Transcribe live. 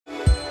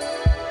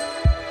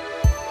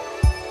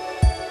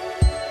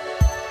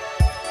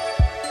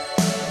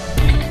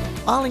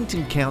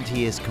Arlington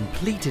County has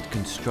completed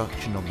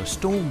construction on the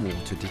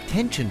Stormwater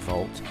Detention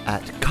Vault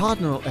at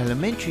Cardinal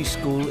Elementary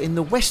School in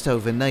the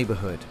Westover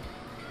neighbourhood.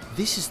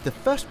 This is the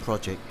first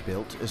project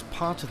built as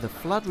part of the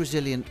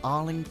flood-resilient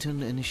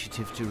Arlington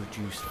initiative to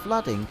reduce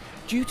flooding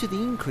due to the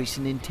increase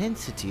in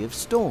intensity of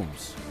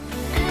storms.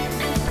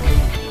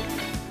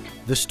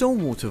 The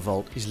Stormwater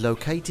Vault is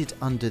located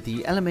under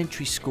the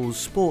elementary school's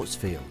sports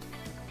field.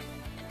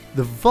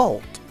 The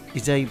vault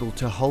is able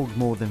to hold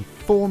more than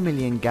 4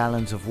 million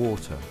gallons of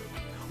water,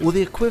 or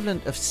the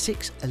equivalent of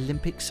 6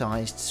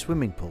 Olympic-sized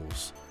swimming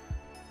pools.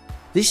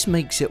 This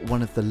makes it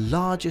one of the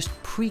largest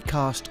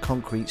precast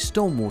concrete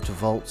stormwater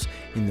vaults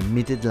in the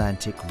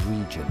Mid-Atlantic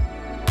region.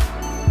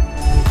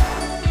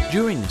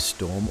 During a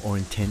storm or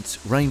intense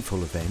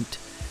rainfall event,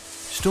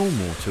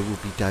 stormwater will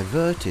be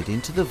diverted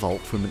into the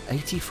vault from an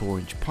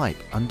 84-inch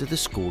pipe under the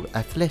school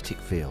athletic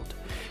field,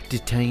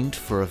 detained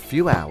for a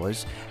few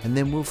hours, and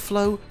then will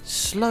flow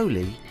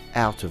slowly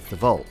out of the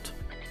vault.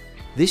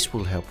 This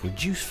will help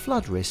reduce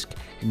flood risk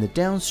in the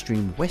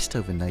downstream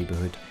Westover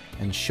neighbourhood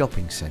and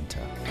shopping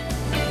centre.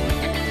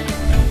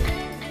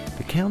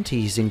 The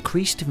county has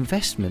increased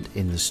investment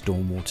in the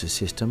stormwater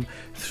system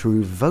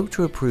through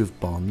voter-approved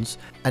bonds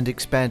and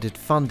expanded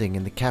funding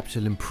in the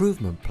Capital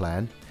Improvement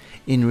Plan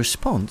in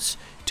response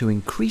to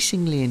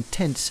increasingly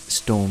intense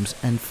storms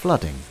and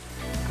flooding.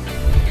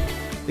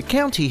 The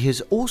county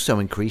has also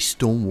increased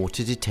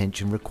stormwater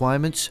detention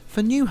requirements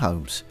for new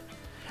homes,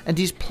 and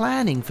is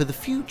planning for the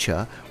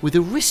future with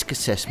a risk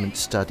assessment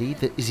study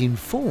that is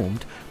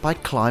informed by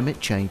climate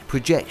change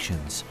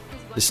projections.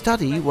 The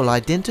study will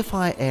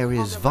identify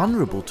areas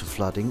vulnerable to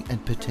flooding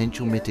and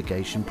potential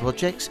mitigation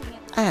projects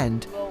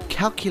and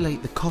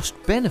calculate the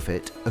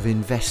cost-benefit of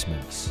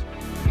investments.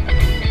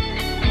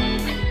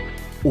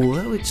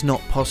 Although it's not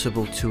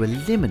possible to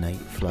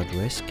eliminate flood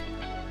risk,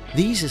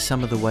 these are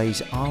some of the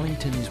ways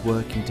Arlington is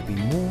working to be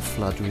more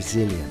flood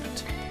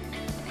resilient.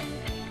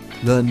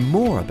 Learn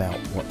more about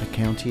what the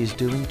county is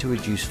doing to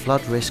reduce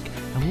flood risk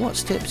and what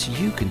steps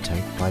you can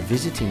take by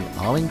visiting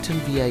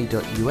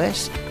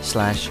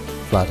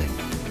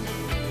arlingtonva.us/flooding.